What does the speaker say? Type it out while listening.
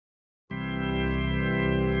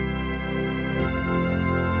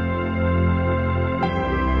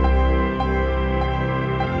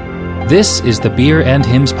This is the Beer and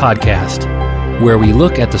Hymns podcast, where we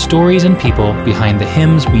look at the stories and people behind the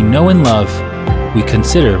hymns we know and love. We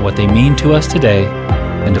consider what they mean to us today,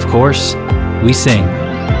 and of course, we sing.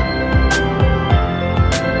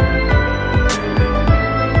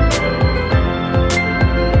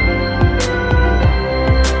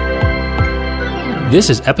 This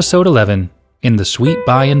is episode 11, In the Sweet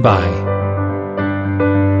By and By.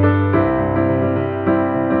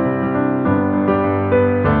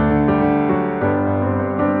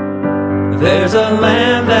 There's a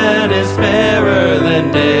land that is fairer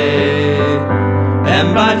than day,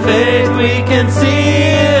 and by faith we can see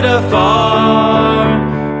it afar,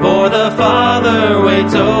 for the Father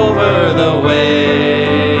waits over the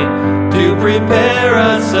way to prepare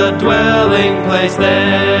us a dwelling place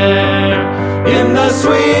there. In the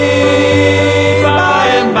sweet by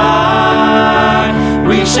and by,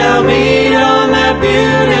 we shall meet on that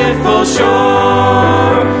beautiful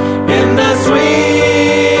shore. In the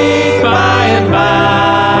sweet by and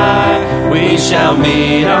by, we shall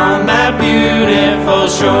meet on that beautiful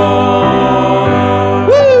shore.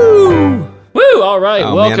 Woo! Woo! All right,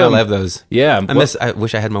 Oh, welcome. Man, I love those. Yeah. I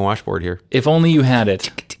wish I had my washboard here. If only you had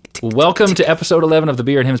it. Welcome to episode 11 of the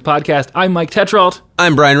Beer and Hymns podcast. I'm Mike Tetrault.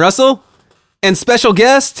 I'm Brian Russell, and special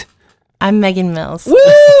guest, I'm Megan Mills. Woo!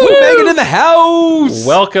 Megan in the house.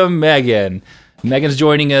 Welcome, Megan. Megan's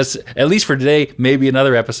joining us, at least for today, maybe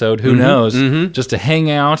another episode, who knows, just to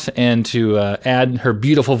hang out and to add her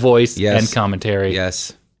beautiful voice Yes. and commentary.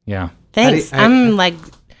 Yes. Yeah. Thanks. I'm like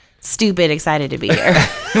stupid excited to be here.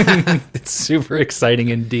 It's super exciting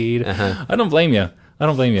indeed. I don't blame you.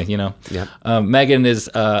 You know. Yep. Megan is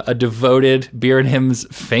a devoted Beer and Hymns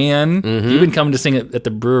fan. You've been coming to sing at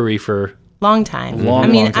the brewery for Long time.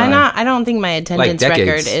 Long time. I don't think my attendance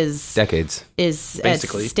record is decades.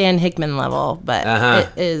 Basically. at Stan Hickman level, but it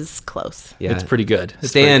is close. Yeah. It's pretty good.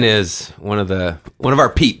 Stan is one of our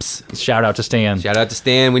peeps. Shout out to Stan. Shout out to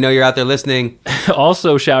Stan. We know you're out there listening.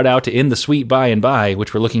 Also, shout out to In the Sweet By and By,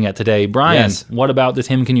 which we're looking at today. Brian, Yes. what about this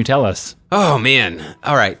hymn can you tell us? Oh man.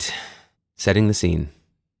 All right. Setting the scene.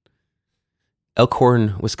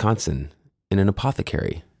 Elkhorn, Wisconsin, in an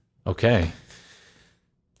apothecary. Okay.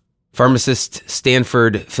 Pharmacist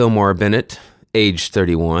Stanford Fillmore Bennett, age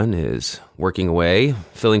 31, is working away,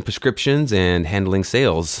 filling prescriptions and handling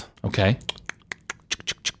sales. Okay.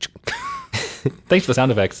 Thanks for the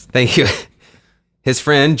sound effects. Thank you. His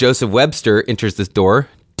friend, Joseph Webster, enters this door.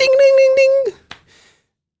 Ding, ding, ding, ding.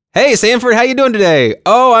 Hey, Sanford, how you doing today?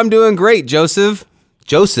 Oh, I'm doing great, Joseph.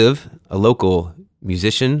 Joseph, a local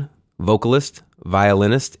musician, vocalist,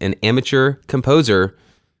 violinist, and amateur composer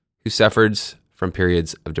who suffers from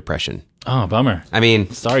periods of depression. Oh, bummer. I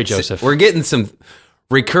mean... Sorry, Joseph. We're getting some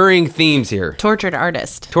recurring themes here. Tortured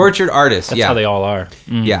artist. Tortured artist, That's how they all are.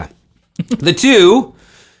 Yeah. The two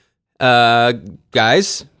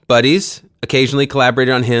guys, buddies, occasionally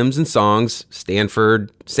collaborated on hymns and songs, Sanford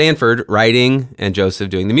writing, and Joseph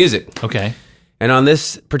doing the music. Okay. And on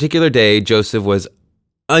this particular day, Joseph was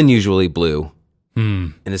unusually blue,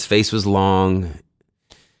 and his face was long.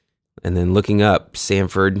 And then looking up,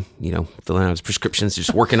 Sanford, filling out his prescriptions,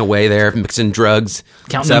 just working away there, mixing drugs.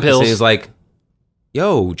 Counting the pills. And he's like,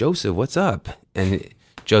 yo, Joseph, what's up? And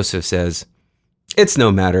Joseph says, it's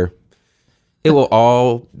no matter. It will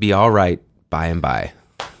all be all right by and by.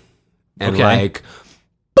 And Okay.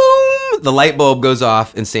 boom, the light bulb goes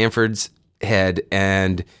off in Sanford's head,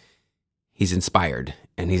 and he's inspired.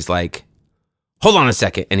 And he's like, hold on a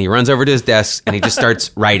second. And he runs over to his desk and he just starts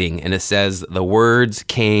writing. And it says, the words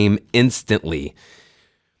came instantly.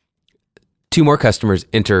 Two more customers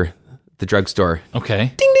enter the drugstore.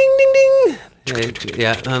 Okay. Ding, ding, ding, ding.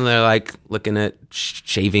 Yeah. And they're like looking at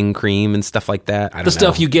shaving cream and stuff like that. I don't know. The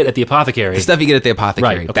stuff you get at the apothecary. The stuff you get at the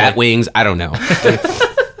apothecary. Right, okay. Bat wings. I don't know.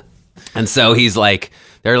 And so he's like,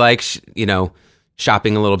 they're like,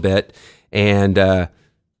 shopping a little bit. And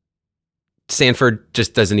Sanford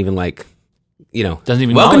just doesn't even Doesn't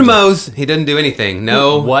even welcome to acknowledge Moe's. He doesn't do anything.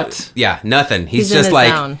 No. What? Yeah, nothing. He's in just the like,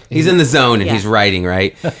 zone. he's in the zone and Yeah. he's writing,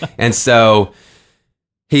 right? And so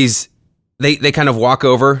they kind of walk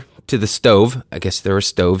over to the stove. I guess there were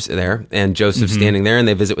stoves there, and Joseph's standing there, and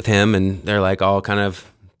they visit with him, and they're like all kind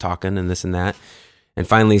of talking and this and that. And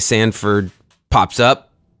finally Sanford pops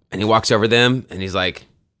up and he walks over them and he's like,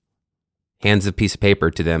 hands a piece of paper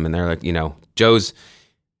to them, and they're like, Joe's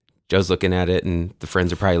looking at it, and the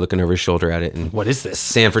friends are probably looking over his shoulder at it. And What is this?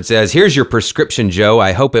 Sanford says, here's your prescription, Joe.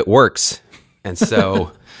 I hope it works. And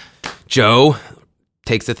so Joe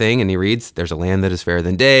takes the thing and he reads, there's a land that is fairer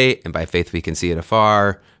than day, and by faith we can see it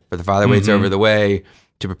afar. For the Father waits over the way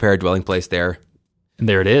to prepare a dwelling place there And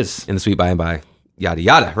there it is. in the sweet by and by. Yada,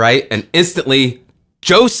 yada, right? And instantly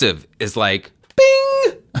Joseph is like,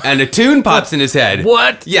 bing, and a tune pops in his head.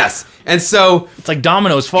 What? Yes. And so It's like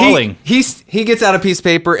dominoes falling. he gets out a piece of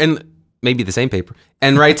paper, and maybe the same paper,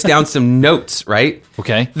 and writes down some notes, right?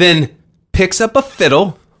 Okay. Then picks up a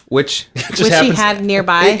fiddle, which Which he had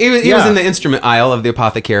nearby. he was in the instrument aisle of the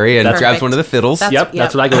apothecary and grabs Perfect. one of the fiddles. That's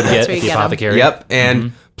what I go to get where at you the get 'em. apothecary. Yep,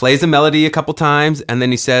 and plays a melody a couple times, and then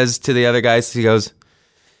he says to the other guys, he goes,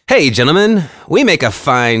 "Hey, gentlemen, we make a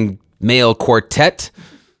fine male quartet.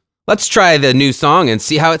 Let's try the new song and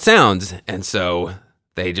see how it sounds." And so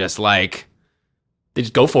they just They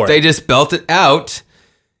just go for it. they just belt it out,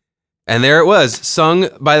 and there it was, sung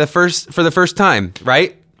for the first time,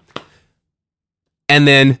 right? And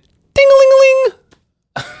then,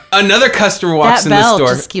 ding-a-ling-a-ling, another customer walks that in the bell store.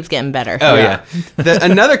 just keeps getting better. Oh yeah.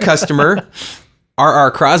 Another customer, R.R.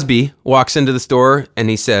 Crosby, walks into the store and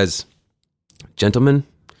he says, "Gentlemen,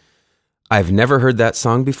 I've never heard that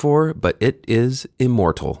song before, but it is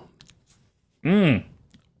immortal."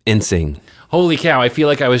 And sing. Holy cow, I feel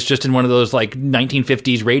like I was just in one of those like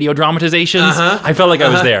 1950s radio dramatizations. I felt like I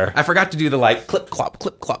was there. I forgot to do the clip clop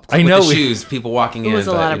I with know the we- shoes, people walking in. It was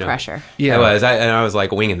a but, lot you of know, pressure. Yeah. It was. I was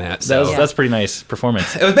like winging that. So. That's pretty nice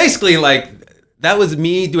performance. It was basically like, that was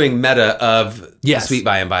me doing meta of Yes. Sweet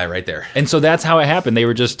By and By right there. And so that's how it happened. They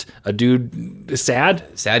were just a dude sad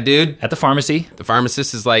Sad dude. at the pharmacy. The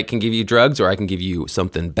pharmacist is like, can give you drugs or I can give you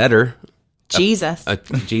something better. Jesus.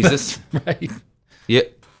 Jesus. Right. Yeah.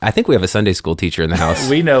 I think we have a Sunday school teacher in the house.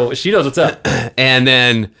 We know. She knows what's up. And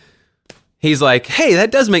then he's like, "Hey, that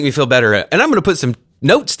does make me feel better. And I'm going to put some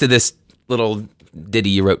notes to this little ditty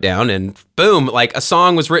you wrote down." And boom, like a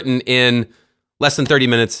song was written in less than 30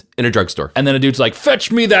 minutes in a drugstore. And then a dude's like,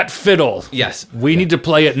 "Fetch me that fiddle. Yes. We need to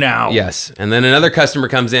play it now." Yes. And then another customer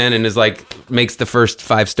comes in and is like, makes the first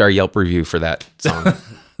 5-star Yelp review for that song.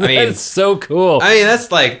 I mean, It's so cool. that's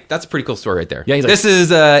a pretty cool story right there. Yeah, he's like- This is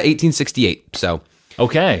 1868. So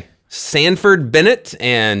Okay. Sanford Bennett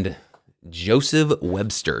and Joseph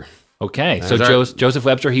Webster, Okay. So There's our- Joseph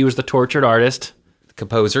Webster, he was the tortured artist.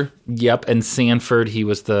 composer, Yep. And Sanford, he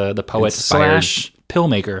was the poet Inspired. / pill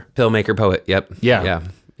maker. pill maker, poet. Yep. Yeah.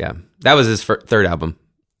 Yeah. That was his third album.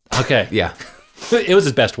 Okay. Yeah. It was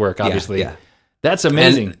his best work, obviously. Yeah. That's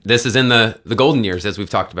amazing. And this is in the golden years, as we've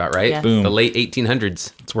talked about, right? Yes. Boom. The late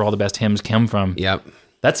 1800s. That's where all the best hymns come from. Yep.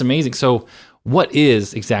 That's amazing. So, what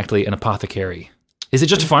is exactly an apothecary? Is it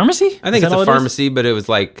just a pharmacy? I think it's a pharmacy, but it was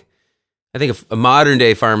like, I think a modern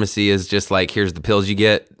day pharmacy is just like, here's the pills you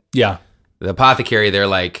get. Yeah. The apothecary, they're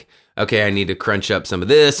like, okay, I need to crunch up some of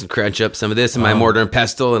this and crunch up some of this in my mortar and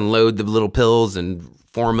pestle and load the little pills and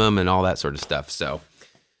form them and all that sort of stuff. So,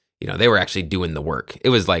 they were actually doing the work. It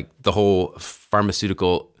was like the whole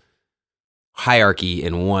pharmaceutical hierarchy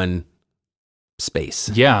in one space.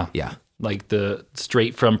 Yeah. Yeah. Like the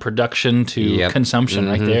straight from production to Yep. consumption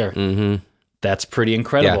right there. Mm-hmm. That's pretty Yeah.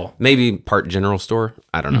 incredible. Maybe part general store.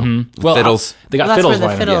 I don't know. Mm-hmm. Well, Fiddles. They got Well, that's fiddles where the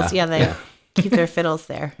lying fiddles, around. they keep their fiddles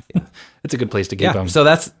there. It's a good place to keep Yeah. them. So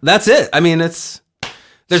that's it. I mean, there's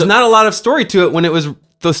not a lot of story to it when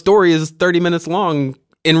the story is 30 minutes long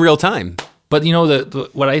in real time. But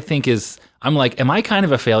what I think is, I'm like, am I kind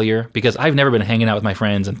of a failure? Because I've never been hanging out with my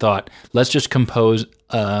friends and thought, let's just compose,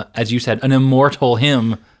 as you said, an immortal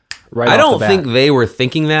hymn right off I the don't bat. think they were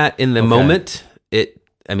thinking that in the moment.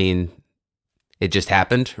 It just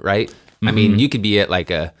happened, right? I mean, you could be at like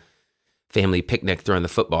a family picnic throwing the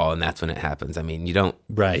football, and that's when it happens. I mean, you don't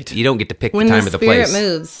Right. get to pick When the the time of the spirit place.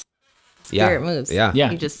 moves, Yeah. spirit moves. Yeah.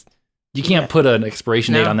 Yeah. You just, You can't put an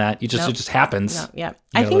expiration date No. on that. It just happens. no, yeah. You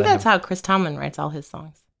I gotta think let it that's how Chris Tomlin writes all his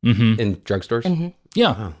songs. Mm-hmm. In drugstores,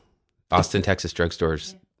 Yeah. Austin, Texas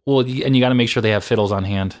drugstores. Well, and you got to make sure they have fiddles on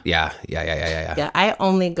hand. Yeah. Yeah, I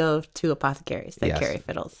only go to apothecaries that Yes. carry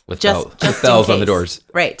fiddles. With just with in bells on the case. doors.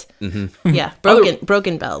 Right. Mm-hmm. Yeah,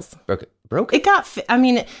 broken bells. Broke. It got. I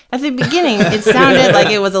mean, at the beginning, it sounded like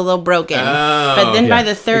it was a little broken, but then by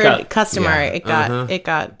the third customer, it got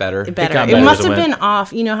Better. Better. got It better must as it have went. been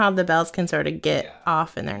off. You know how the bells can sort of get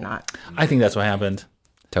off and they're not. I think that's what happened.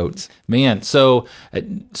 Totes. Man, so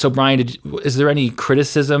Brian, is there any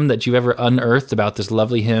criticism that you've ever unearthed about this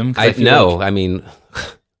lovely hymn? 'Cause I feel No. like, I mean,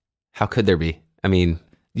 how could there be? I mean,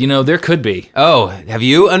 there could be. oh, have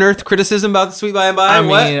you unearthed criticism about the Sweet By and By? I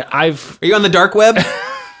What? mean, Are you on the dark web?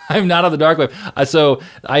 I'm not on the dark web. So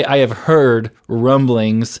I have heard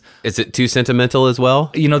rumblings. Is it too sentimental as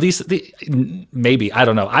well? Maybe, I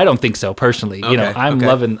don't know. I don't think so personally. Okay, I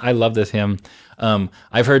love this hymn.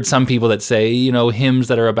 I've heard some people that say, hymns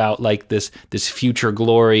that are about like this future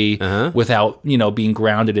glory without, being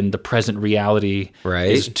grounded in the present reality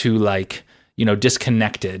Right. is too like,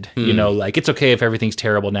 disconnected. Like it's okay if everything's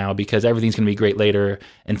terrible now because everything's going to be great later.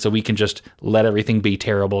 And so we can just let everything be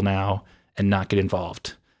terrible now and not get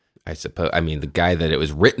involved. I suppose. I mean, the guy that it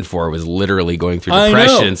was written for was literally going through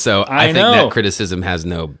depression. So I think that criticism has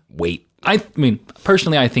no weight. I mean,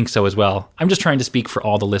 personally, I think so as well. I'm just trying to speak for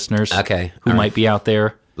all the listeners who might be out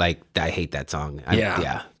there. Like, I hate that song.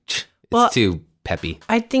 It's too peppy.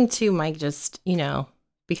 I think too, Mike, just,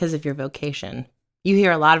 because of your vocation, you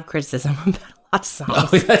hear a lot of criticism about a lot of songs.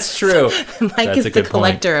 Oh, that's true. Mike is the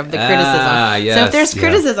collector of the criticism. Yes, so if there's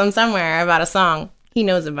criticism somewhere about a song, he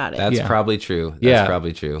knows about it. That's probably true. That's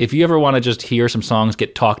probably true. If you ever want to just hear some songs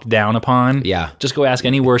get talked down upon, just go ask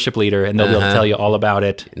any worship leader and they'll be able to tell you all about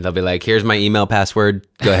it. And they'll be like, here's my email password.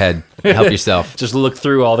 Go ahead. Help yourself. Just look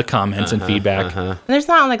through all the comments and feedback. And there's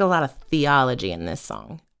not like a lot of theology in this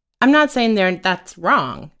song. I'm not saying that's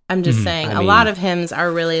wrong. I'm just saying a lot of hymns are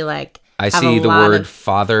really like, I see the word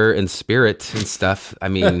Father and Spirit and stuff. I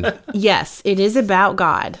mean, yes, it is about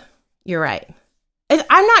God. You're right.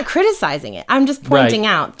 I'm not criticizing it. I'm just pointing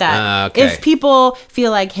out that if people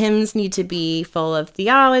feel like hymns need to be full of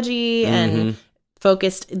theology and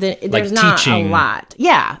focused, then there's not teaching. A lot.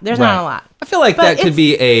 Yeah, there's not a lot. I feel like that could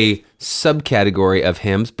be a subcategory of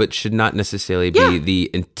hymns, but should not necessarily be the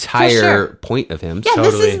entire point of hymns. Yeah,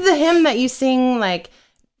 totally. This is the hymn that you sing like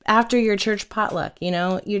after your church potluck.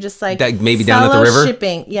 You're just like that maybe down at the river.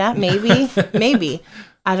 Fellowshipping. Yeah, maybe, maybe.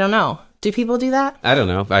 I don't know. Do people do that? I don't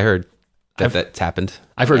know. I heard. That's happened.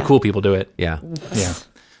 I've heard cool people do it. Yeah.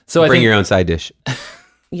 So bring your own side dish.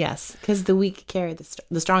 Yes, because the weak carry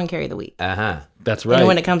the strong carry the weak. That's right. And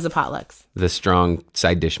when it comes to potlucks, the strong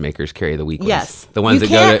side dish makers carry the weak ones. Yes, the ones that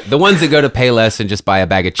go to Payless and just buy a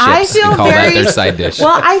bag of chips and call that their side dish.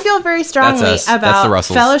 Well, I feel very strongly about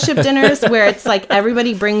fellowship dinners where it's like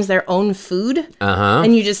everybody brings their own food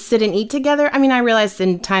and you just sit and eat together. I mean, I realize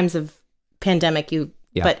in times of pandemic,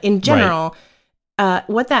 but in general.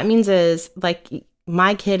 What that means is like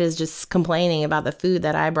my kid is just complaining about the food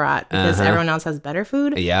that I brought because everyone else has better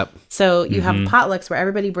food. Yep. So you have potlucks where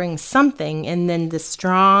everybody brings something, and then the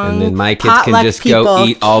strong and then my kids can just go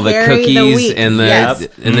eat all the cookies and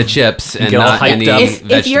the chips and not any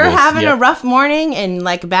vegetables. If you're having a rough morning and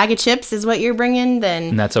like a bag of chips is what you're bringing,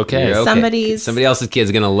 then that's okay. Somebody else's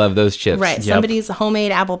kid's gonna love those chips. Right. Yep. Somebody's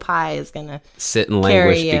homemade apple pie is gonna sit and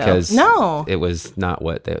languish because it was not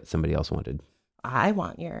what somebody else wanted. I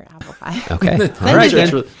want your apple pie. Okay. All right.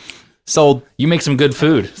 Really, sold. You make some good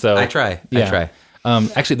food. So I try.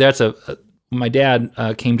 Actually, that's my dad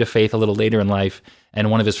came to faith a little later in life, and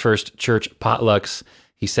one of his first church potlucks,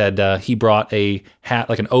 he said he brought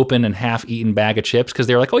like an open and half-eaten bag of chips because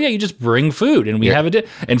they were like, oh yeah, you just bring food and we have it.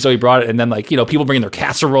 And so he brought it, and then like people bring in their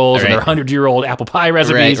casseroles and their 100-year-old apple pie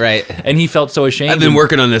recipes. Right. And he felt so ashamed. I've been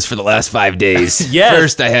working on this for the last 5 days. Yes.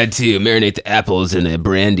 First, I had to marinate the apples in a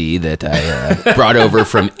brandy that I brought over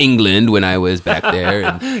from England when I was back there.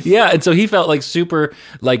 And so he felt like super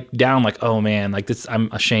like down, like oh man, like this,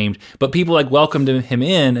 I'm ashamed. But people like welcomed him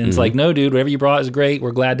in, and it's like, no, dude, whatever you brought is great.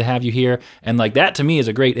 We're glad to have you here. And like that to me is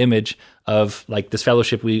a great image of like this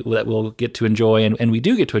fellowship that we'll get to enjoy, and we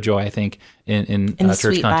do get to enjoy, I think, in the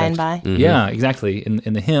church sweet context. by and by. Yeah, exactly.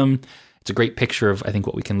 In the hymn, it's a great picture of I think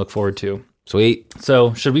what we can look forward to. Sweet.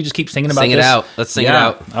 So should we just keep singing about this? Sing it out. Let's sing it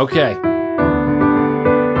out. Okay.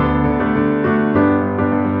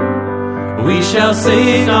 We shall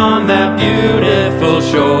sing on that beautiful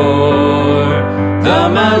shore the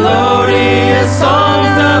melodious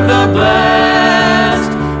songs of the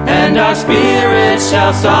blessed, and our spirits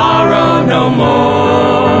shall sorrow no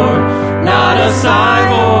more. Not a sigh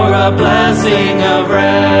for a blessing of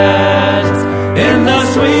rest in the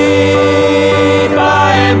sweet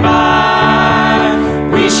by and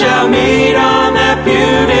by. We shall meet on that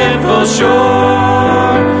beautiful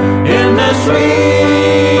shore in the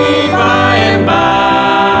sweet by and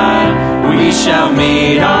by. We shall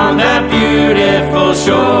meet on that beautiful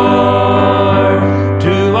shore.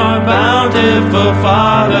 To our bountiful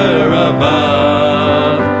Father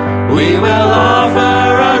above, we will offer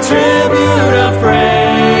our tribute of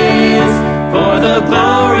praise for the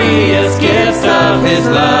glorious gifts of His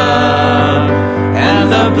love and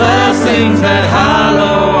the blessings that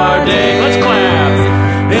hallow our days. Let's clap.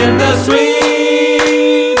 In the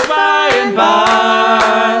sweet by and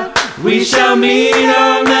by, we shall meet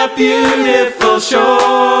on that beautiful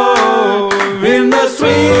shore. In the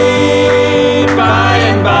sweet by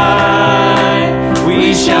and by,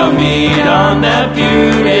 we shall meet on that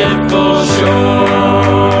beautiful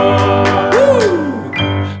shore.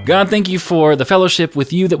 Woo! God, thank you for the fellowship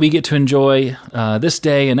with you that we get to enjoy this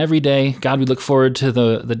day and every day. God, we look forward to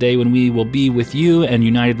the day when we will be with you and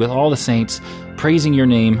united with all the saints, praising your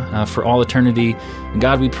name for all eternity. And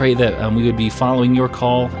God, we pray that we would be following your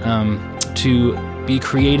call to be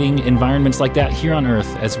creating environments like that here on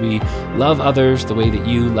earth as we love others the way that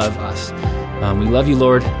you love us. We love you,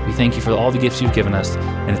 Lord. We thank you for all the gifts you've given us.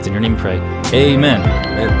 And it's in your name we pray. Amen.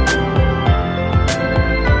 Amen.